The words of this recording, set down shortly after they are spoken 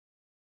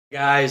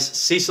Guys,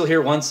 Cecil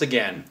here once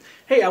again.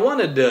 Hey, I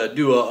wanted to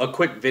do a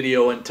quick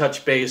video and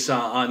touch base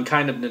on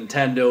kind of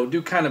Nintendo,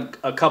 do kind of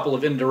a couple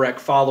of indirect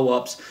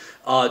follow-ups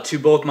to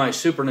both my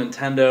Super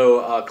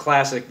Nintendo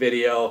Classic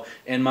video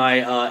and my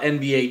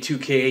NBA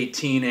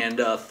 2K18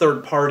 and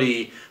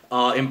third-party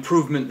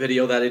improvement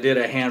video that I did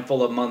a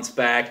handful of months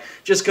back,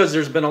 just because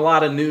there's been a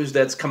lot of news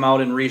that's come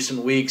out in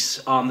recent weeks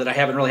that I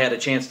haven't really had a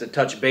chance to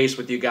touch base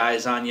with you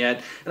guys on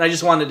yet, and I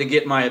just wanted to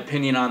get my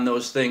opinion on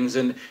those things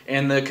and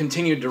the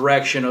continued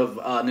direction of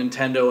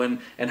Nintendo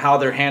and how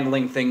they're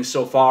handling things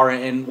so far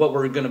and what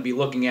we're going to be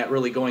looking at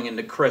really going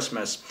into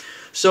Christmas.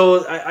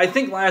 So I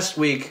think last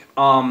week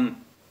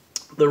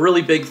the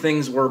really big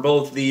things were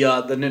both the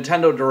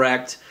Nintendo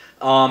Direct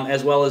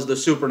as well as the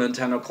Super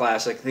Nintendo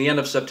Classic. The end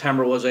of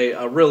September was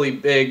a really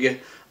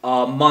big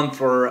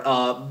month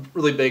or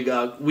really big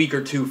week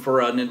or two for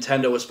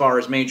Nintendo as far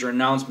as major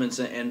announcements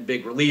and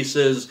big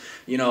releases.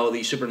 You know,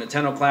 the Super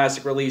Nintendo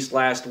Classic released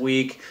last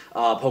week.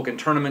 Pokken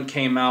Tournament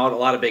came out. A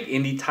lot of big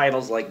indie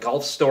titles like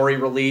Golf Story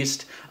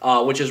released,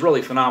 which is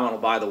really phenomenal,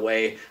 by the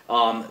way.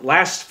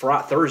 Last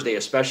Thursday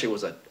especially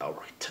was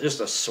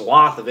just a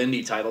swath of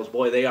indie titles.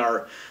 Boy, they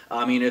are.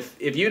 I mean, if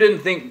you didn't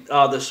think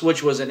the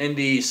Switch was an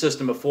indie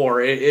system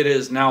before, it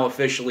is now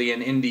officially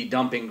an indie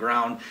dumping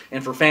ground.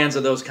 And for fans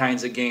of those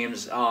kinds of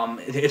games,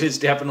 it is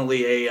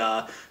definitely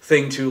a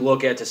thing to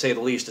look at, to say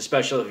the least,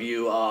 especially if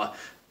you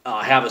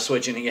have a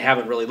Switch and you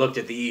haven't really looked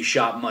at the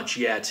eShop much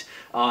yet,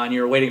 and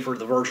you're waiting for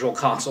the Virtual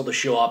Console to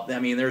show up. I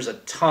mean, there's a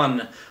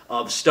ton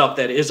of stuff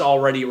that is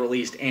already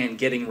released and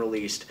getting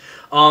released.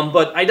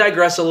 But I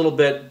digress a little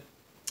bit.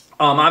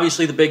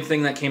 Obviously, the big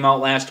thing that came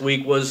out last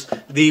week was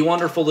the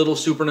wonderful little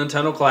Super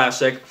Nintendo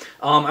Classic.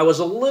 I was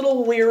a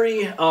little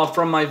leery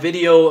from my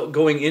video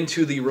going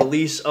into the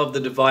release of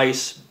the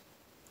device.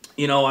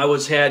 You know, I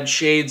had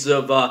shades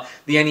of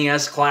the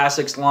NES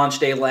Classic's launch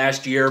day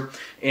last year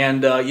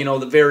and, you know,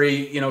 the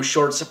very,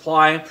 short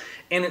supply.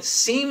 And it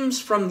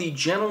seems from the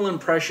general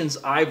impressions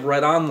I've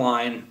read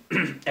online,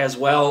 as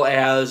well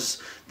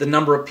as the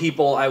number of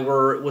people I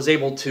was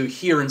able to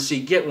hear and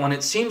see get one,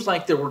 it seems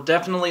like there were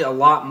definitely a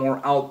lot more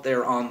out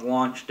there on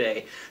launch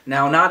day.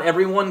 Now, not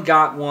everyone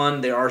got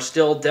one. There are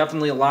still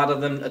definitely a lot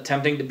of them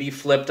attempting to be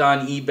flipped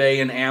on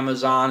eBay and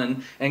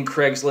Amazon and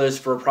Craigslist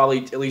for probably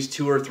at least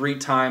 2 or 3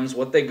 times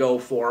what they go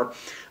for.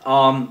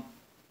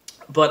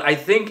 But I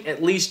think,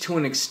 at least to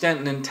an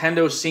extent,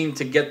 Nintendo seemed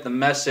to get the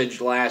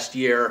message last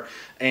year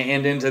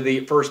and into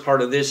the first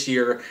part of this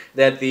year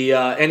that the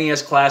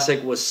NES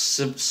Classic was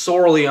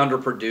sorely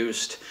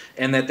underproduced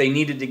and that they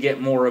needed to get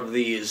more of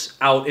these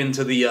out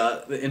into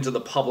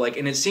the public.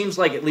 And it seems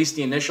like, at least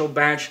the initial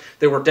batch,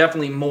 there were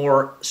definitely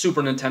more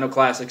Super Nintendo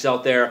Classics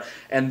out there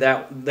and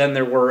then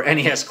there were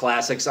NES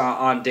Classics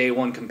on day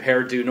one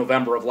compared to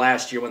November of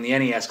last year when the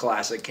NES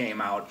Classic came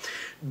out.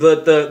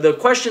 But the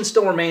question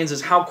still remains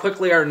is how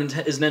quickly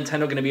is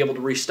Nintendo going to be able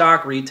to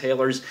restock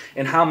retailers,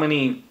 and how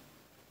many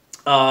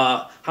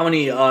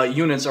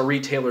units are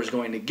retailers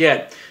going to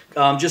get?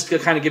 Just to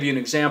kind of give you an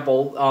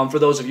example, for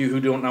those of you who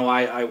don't know,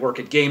 I work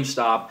at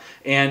GameStop,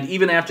 and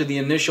even after the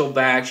initial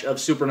batch of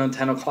Super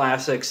Nintendo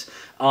Classics,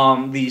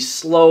 the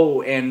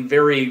slow and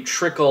very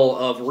trickle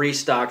of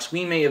restocks,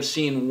 we may have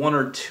seen 1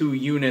 or 2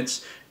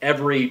 units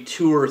every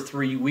 2 or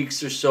 3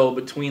 weeks or so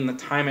between the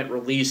time it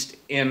released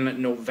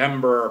in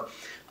November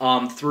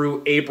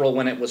through April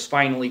when it was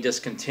finally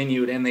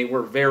discontinued, and they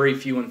were very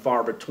few and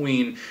far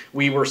between.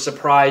 We were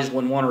surprised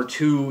when 1 or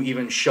 2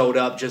 even showed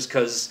up, just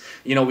because,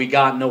 we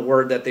got no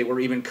word that they were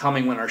even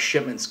coming when our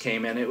shipments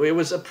came in. It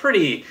was a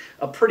pretty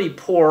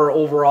poor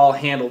overall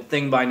handled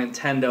thing by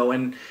Nintendo,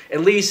 and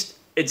at least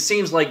it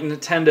seems like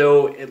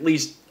Nintendo, at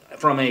least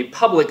from a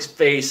public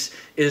face,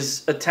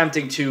 is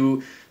attempting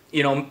to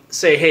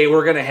say, hey,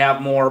 we're going to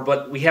have more,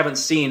 but we haven't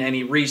seen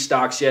any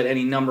restocks yet,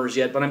 any numbers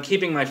yet. But I'm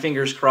keeping my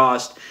fingers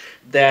crossed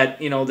that,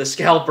 the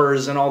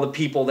scalpers and all the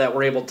people that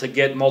were able to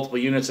get multiple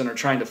units and are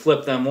trying to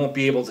flip them won't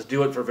be able to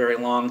do it for very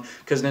long,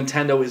 because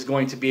Nintendo is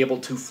going to be able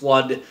to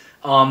flood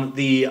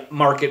the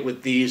market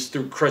with these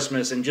through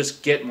Christmas and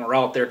just get more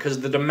out there,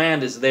 because the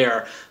demand is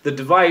there. The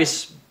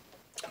device,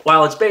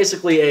 while it's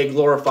basically a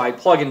glorified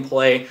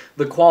plug-and-play,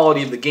 the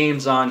quality of the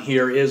games on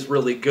here is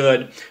really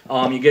good.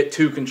 You get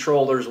 2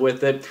 controllers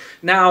with it.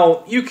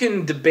 Now, you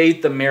can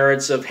debate the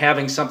merits of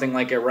having something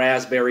like a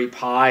Raspberry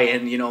Pi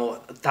and,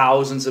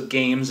 thousands of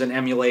games and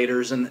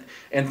emulators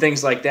and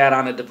things like that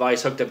on a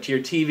device hooked up to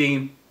your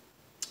TV.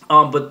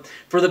 But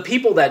for the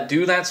people that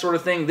do that sort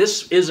of thing,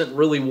 this isn't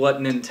really what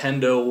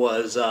Nintendo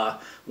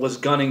was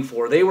gunning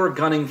for. They were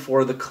gunning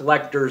for the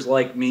collectors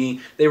like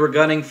me. They were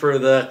gunning for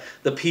the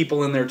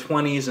people in their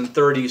 20s and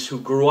 30s who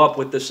grew up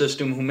with the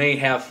system, who may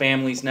have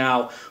families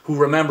now, who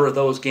remember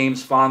those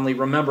games fondly,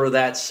 remember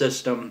that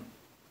system.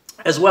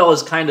 as well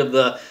as kind of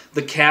the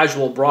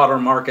casual broader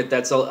market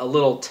that's a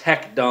little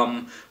tech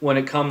dumb when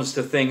it comes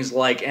to things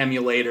like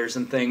emulators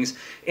and things.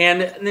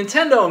 And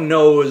Nintendo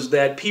knows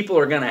that people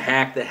are going to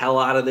hack the hell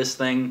out of this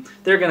thing.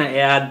 They're going to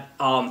add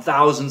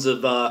thousands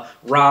of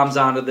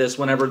ROMs onto this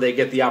whenever they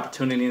get the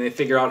opportunity and they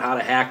figure out how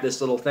to hack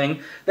this little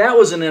thing. That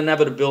was an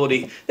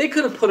inevitability. They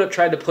could have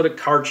tried to put a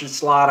cartridge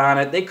slot on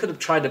it. They could have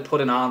tried to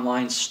put an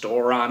online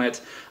store on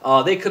it.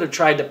 They could have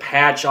tried to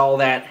patch all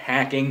that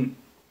hacking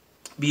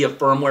via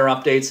firmware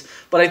updates,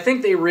 but I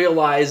think they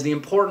realized the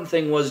important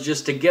thing was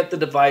just to get the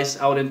device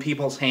out in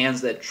people's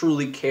hands that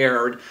truly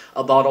cared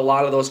about a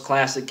lot of those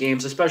classic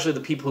games, especially the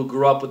people who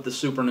grew up with the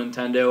Super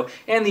Nintendo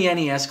and the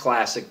NES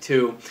Classic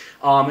too.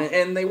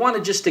 And they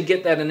wanted just to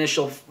get that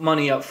initial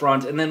money up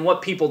front, and then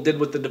what people did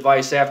with the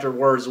device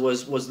afterwards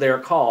was their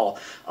call.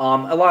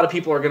 A lot of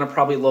people are going to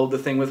probably load the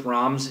thing with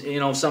ROMs. You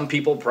know, some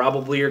people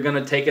probably are going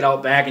to take it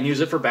out back and use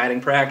it for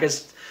batting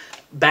practice,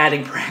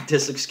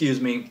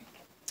 excuse me.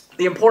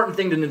 The important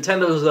thing to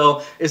Nintendo,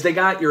 though, is they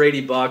got your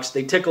 $80.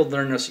 They tickled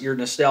your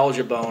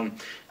nostalgia bone.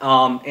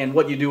 And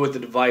what you do with the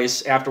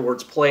device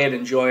afterwards, play it,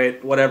 enjoy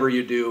it, whatever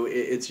you do,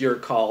 it's your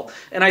call.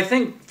 And I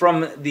think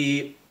from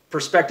the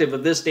perspective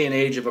of this day and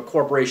age of a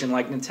corporation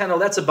like Nintendo,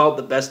 that's about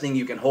the best thing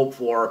you can hope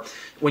for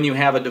when you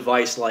have a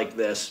device like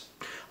this.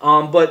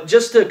 But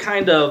just to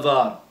kind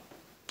of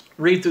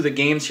read through the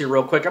games here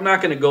real quick, I'm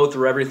not going to go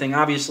through everything.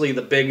 Obviously,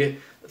 the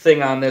big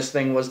thing on this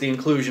thing was the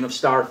inclusion of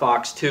Star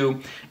Fox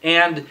 2.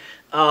 And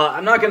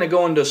I'm not going to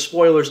go into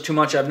spoilers too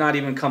much. I've not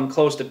even come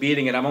close to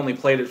beating it. I've only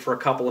played it for a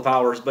couple of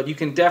hours, but you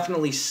can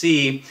definitely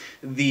see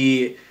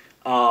the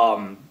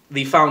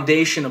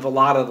foundation of a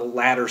lot of the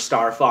latter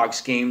Star Fox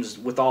games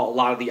with a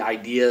lot of the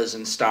ideas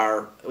in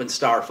Star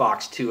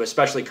Fox 2,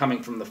 especially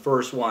coming from the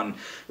first one.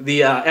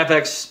 The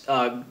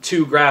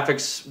FX2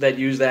 graphics that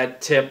use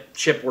that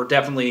chip were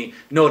definitely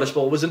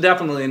noticeable. It was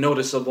definitely a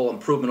noticeable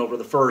improvement over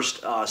the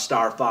first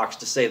Star Fox,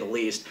 to say the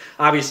least.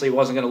 Obviously, it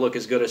wasn't going to look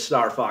as good as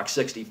Star Fox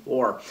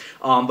 64,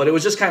 but it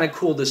was just kind of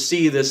cool to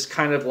see this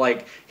kind of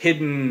like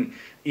hidden,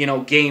 you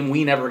know, game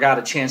we never got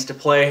a chance to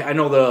play. I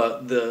know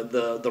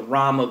the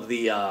ROM of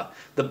the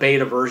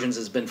beta versions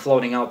has been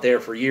floating out there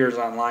for years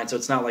online, so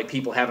it's not like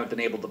people haven't been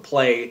able to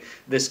play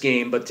this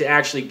game, but to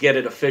actually get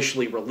it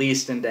officially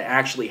released and to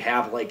actually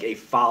have like a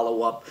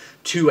follow-up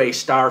to a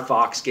Star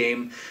Fox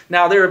game.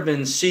 Now, there have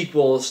been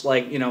sequels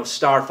like, you know,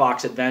 Star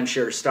Fox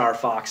Adventure, Star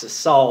Fox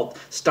Assault,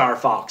 Star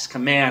Fox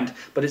Command,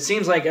 but it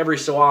seems like every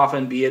so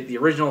often, be it the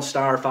original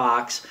Star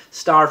Fox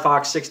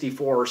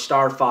 64, or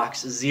Star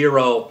Fox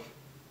Zero,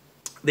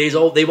 they've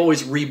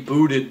always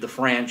rebooted the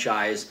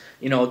franchise.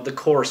 You know, the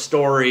core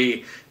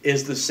story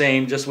is the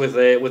same, just with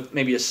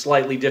maybe a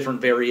slightly different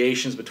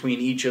variations between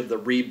each of the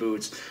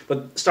reboots.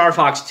 But Star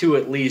Fox 2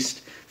 at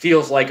least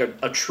feels like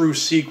a true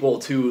sequel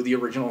to the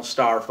original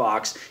Star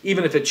Fox,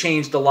 even if it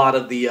changed a lot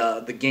of the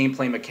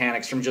gameplay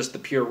mechanics from just the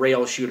pure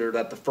rail shooter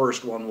that the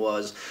first one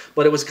was.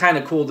 But it was kind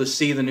of cool to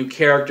see the new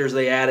characters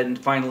they added and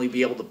finally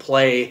be able to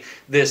play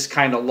this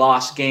kind of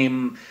lost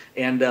game.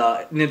 And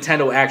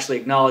Nintendo actually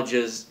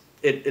acknowledges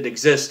it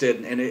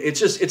existed, and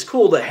it's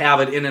cool to have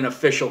it in an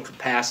official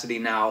capacity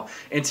now.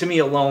 And to me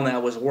alone,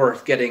 that was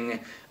worth getting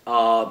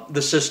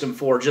the system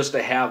for, just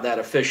to have that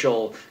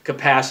official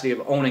capacity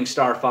of owning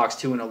Star Fox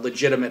 2 in a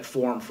legitimate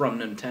form from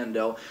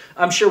Nintendo.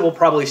 I'm sure we'll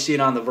probably see it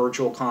on the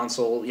Virtual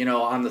Console, you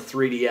know, on the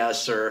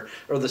 3DS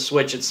or the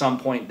Switch at some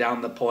point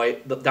down the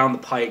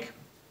pike.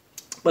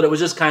 But it was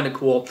just kind of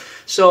cool.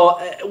 So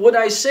what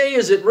I say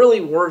is, it really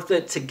worth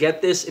it to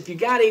get this. If you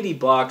got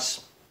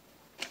 $80,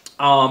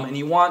 and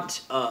you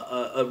want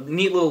a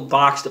neat little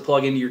box to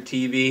plug into your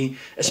TV,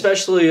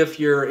 especially if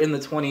you're in your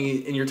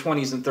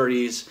 20s and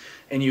 30s,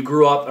 and you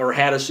grew up or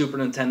had a Super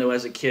Nintendo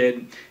as a kid,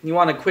 and you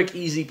want a quick,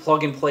 easy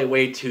plug-and-play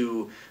way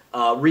to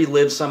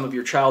relive some of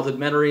your childhood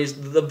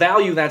memories, the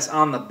value that's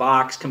on the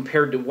box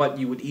compared to what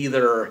you would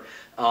either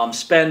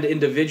spend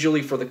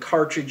individually for the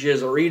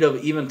cartridges, or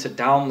even to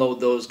download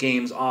those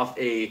games off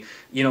a,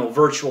 you know,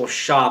 virtual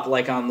shop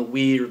like on the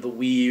Wii or the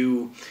Wii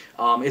U,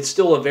 it's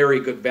still a very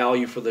good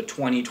value for the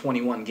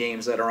 21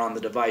 games that are on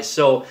the device.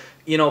 So,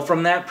 you know,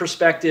 from that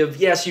perspective,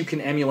 yes, you can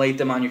emulate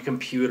them on your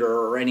computer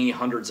or any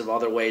hundreds of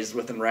other ways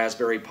within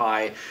Raspberry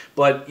Pi,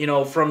 but, you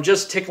know, from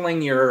just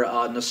tickling your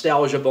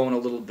nostalgia bone a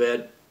little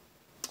bit,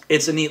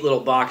 it's a neat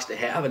little box to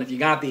have. And if you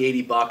got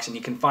the $80 and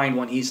you can find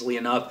one easily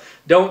enough,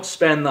 don't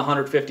spend the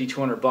 $150,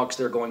 $200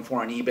 they're going for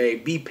on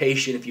eBay. Be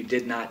patient if you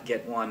did not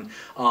get one.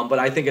 But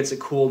I think it's a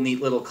cool, neat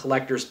little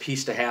collector's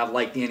piece to have,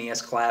 like the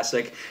NES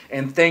Classic.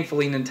 And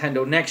thankfully,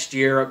 Nintendo next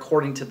year,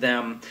 according to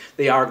them,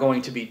 they are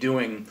going to be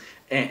doing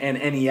an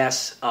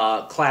NES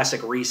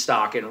Classic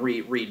restock and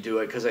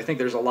redo it, because I think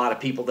there's a lot of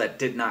people that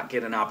did not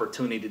get an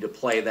opportunity to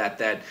play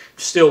that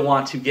still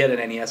want to get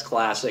an NES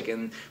Classic,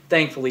 and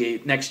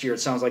thankfully next year it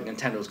sounds like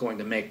Nintendo's going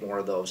to make more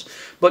of those.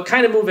 But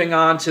kind of moving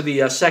on to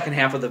the second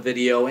half of the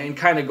video, and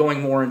kind of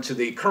going more into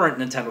the current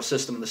Nintendo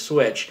system, the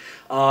Switch.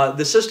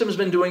 The system has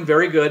been doing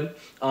very good.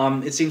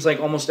 It seems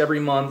like almost every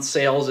month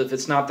sales, if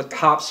it's not the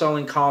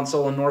top-selling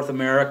console in North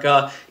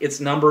America, it's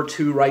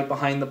 #2 right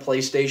behind the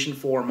PlayStation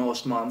 4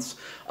 most months.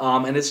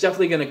 and it's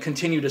definitely going to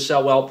continue to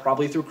sell well,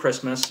 probably through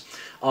Christmas.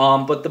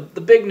 But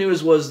the big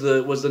news was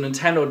the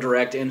Nintendo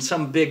Direct and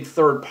some big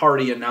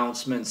third-party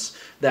announcements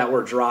that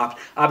were dropped.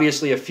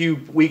 Obviously, a few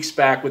weeks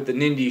back with the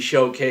Nindy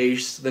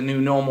Showcase, the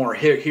new No More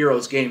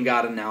Heroes game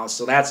got announced,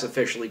 so that's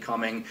officially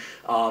coming.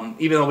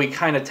 Even though we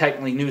kind of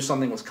technically knew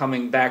something was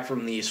coming back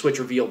from the Switch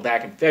reveal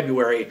back in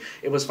February,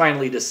 it was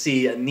finally to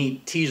see a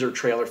neat teaser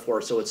trailer for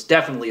it, so it's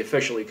definitely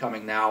officially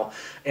coming now.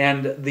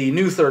 And the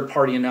new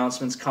third-party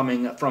announcements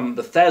coming from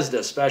Bethesda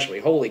especially,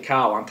 holy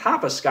cow, on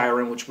top of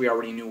Skyrim, which we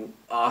already knew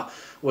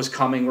was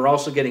coming. We're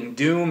also getting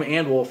Doom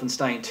and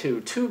Wolfenstein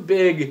 2, two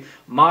big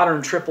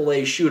modern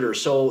AAA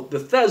shooters. So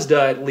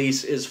Bethesda, at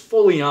least, is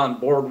fully on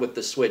board with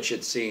the Switch,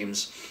 it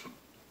seems.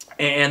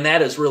 And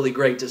that is really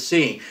great to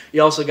see.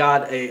 You also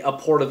got a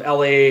port of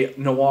L.A.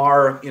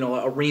 Noire, you know,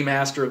 a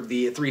remaster of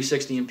the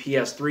 360 and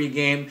PS3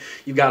 game.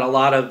 You've got a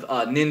lot of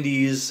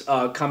Nindies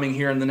coming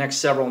here in the next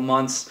several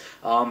months.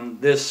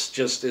 This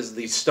just is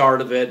the start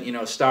of it. You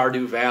know,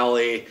 Stardew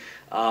Valley,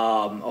 a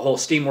whole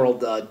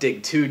SteamWorld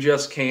Dig 2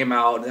 just came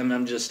out, and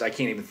I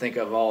can't even think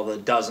of all the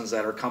dozens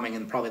that are coming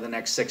in probably the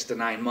next 6 to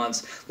 9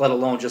 months, let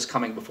alone just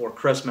coming before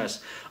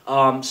Christmas.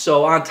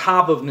 So on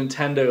top of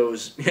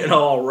Nintendo's, you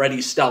know,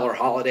 already stellar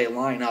holiday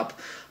lineup,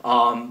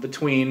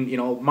 between, you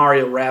know,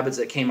 Mario Rabbids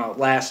that came out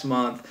last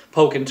month,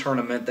 Pokken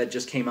Tournament that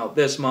just came out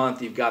this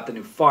month, you've got the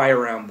new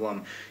Fire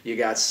Emblem, you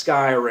got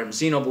Skyrim,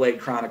 Xenoblade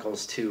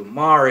Chronicles 2,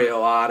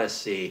 Mario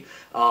Odyssey,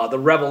 the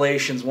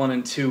Revelations 1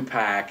 and 2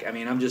 pack. I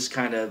mean, I'm just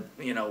kind of,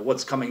 you know,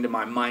 what's coming to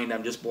my mind,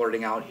 I'm just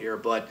blurting out here,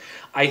 but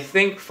I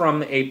think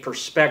from a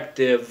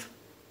perspective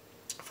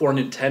for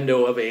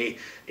Nintendo of a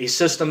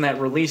system that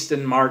released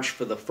in March,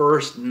 for the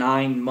first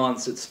 9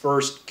 months, its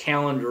first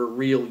calendar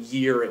real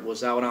year it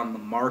was out on the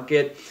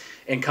market,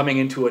 and coming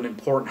into an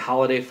important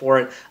holiday for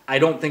it, I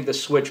don't think the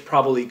Switch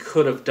probably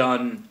could have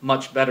done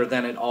much better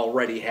than it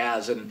already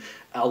has, and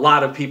a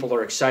lot of people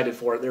are excited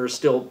for it. There are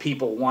still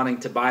people wanting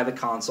to buy the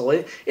console.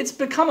 It's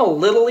become a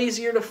little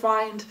easier to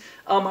find,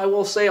 I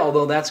will say,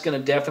 although that's going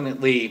to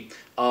definitely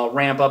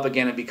ramp up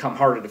again and become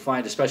harder to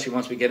find, especially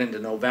once we get into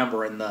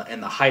November and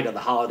the height of the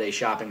holiday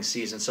shopping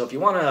season. So if you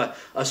want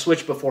a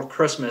Switch before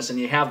Christmas and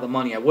you have the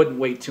money, I wouldn't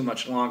wait too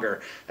much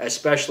longer,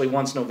 especially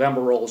once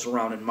November rolls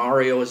around and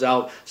Mario is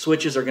out.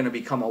 Switches are going to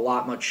become a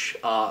lot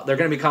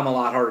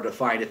harder to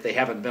find if they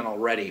haven't been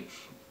already.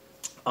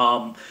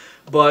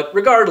 But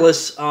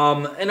regardless,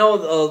 I know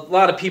a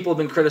lot of people have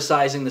been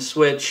criticizing the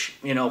Switch,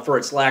 you know, for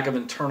its lack of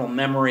internal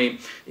memory.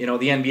 You know,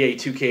 the NBA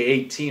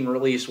 2K18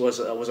 release was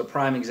a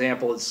prime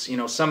example. It's, you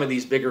know, some of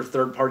these bigger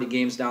third-party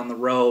games down the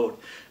road,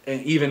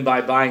 even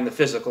by buying the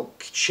physical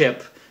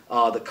chip,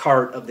 the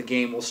cart of the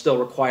game will still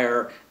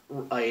require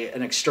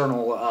an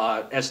external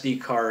SD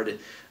card,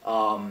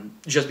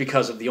 just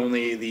because of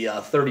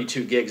the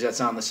 32 gigs that's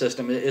on the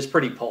system is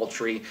pretty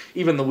paltry.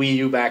 Even the Wii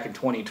U back in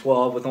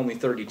 2012 with only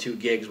 32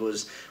 gigs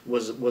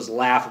was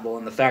laughable.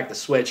 And the fact the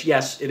Switch,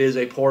 yes, it is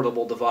a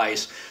portable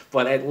device,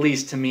 but at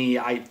least to me,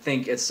 I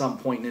think at some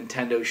point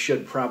Nintendo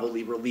should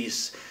probably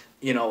release,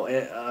 you know,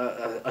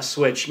 a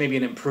Switch, maybe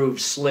an improved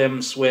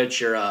slim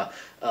Switch, or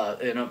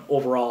an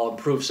overall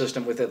improved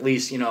system with at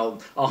least, you know,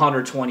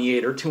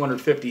 128 or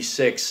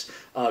 256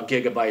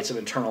 gigabytes of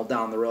internal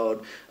down the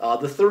road.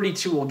 The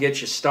 32 will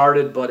get you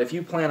started, but if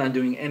you plan on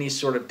doing any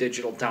sort of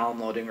digital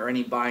downloading or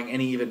buying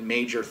any even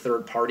major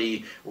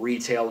third-party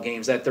retail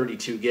games, that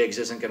 32 gigs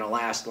isn't going to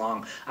last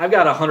long. I've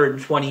got a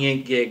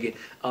 128 gig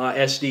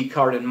SD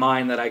card in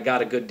mind that I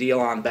got a good deal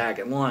on back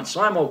at launch,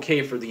 so I'm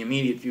okay for the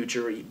immediate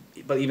future,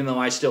 but even though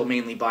I still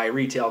mainly buy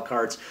retail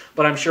cards,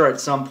 but I'm sure at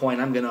some point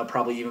I'm going to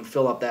probably even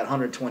fill up that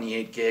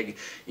 128 gig,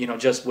 you know,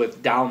 just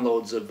with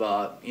downloads of,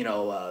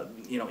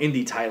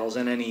 indie titles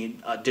and any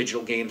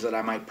digital games that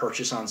I might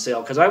purchase on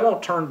sale, because I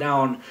won't turn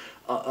down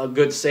a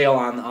good sale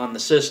on the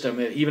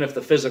system, even if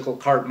the physical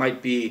cart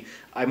might be,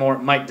 I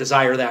might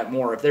desire that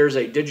more. If there's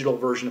a digital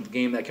version of the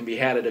game that can be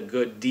had at a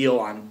good deal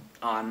on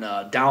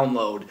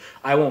download,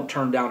 I won't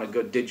turn down a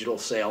good digital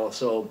sale.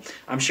 So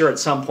I'm sure at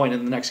some point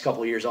in the next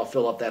couple of years I'll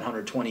fill up that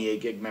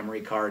 128 gig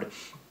memory card.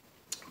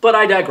 But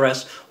I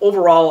digress.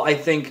 Overall, I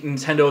think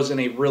Nintendo's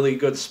in a really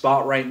good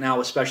spot right now,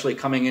 especially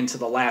coming into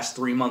the last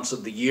 3 months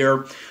of the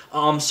year.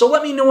 So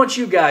let me know what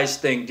you guys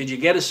think. Did you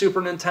get a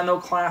Super Nintendo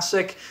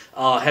Classic?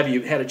 Have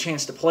you had a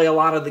chance to play a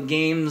lot of the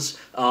games?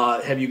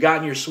 Have you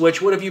gotten your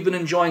Switch? What have you been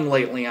enjoying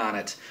lately on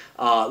it?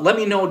 Let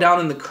me know down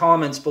in the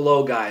comments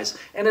below, guys.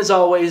 And as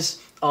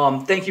always,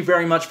 thank you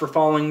very much for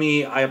following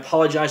me. I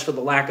apologize for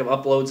the lack of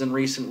uploads in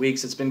recent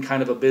weeks. It's been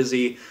kind of a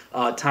busy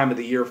time of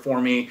the year for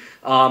me,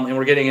 and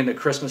we're getting into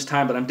Christmas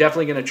time, but I'm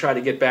definitely going to try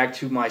to get back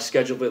to my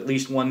schedule of at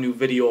least one new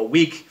video a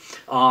week,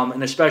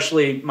 and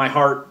especially my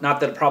heart, not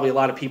that probably a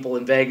lot of people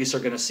in Vegas are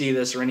going to see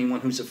this or anyone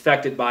who's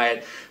affected by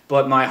it,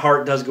 but my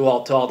heart does go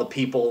out to all the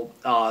people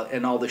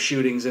and all the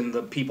shootings and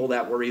the people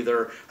that were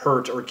either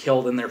hurt or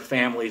killed and their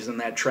families in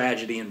that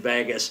tragedy in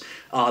Vegas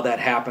that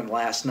happened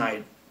last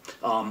night.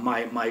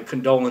 My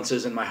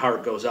condolences and my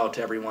heart goes out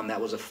to everyone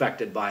that was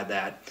affected by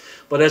that.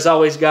 But as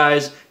always,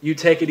 guys, you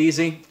take it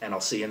easy, and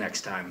I'll see you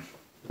next time.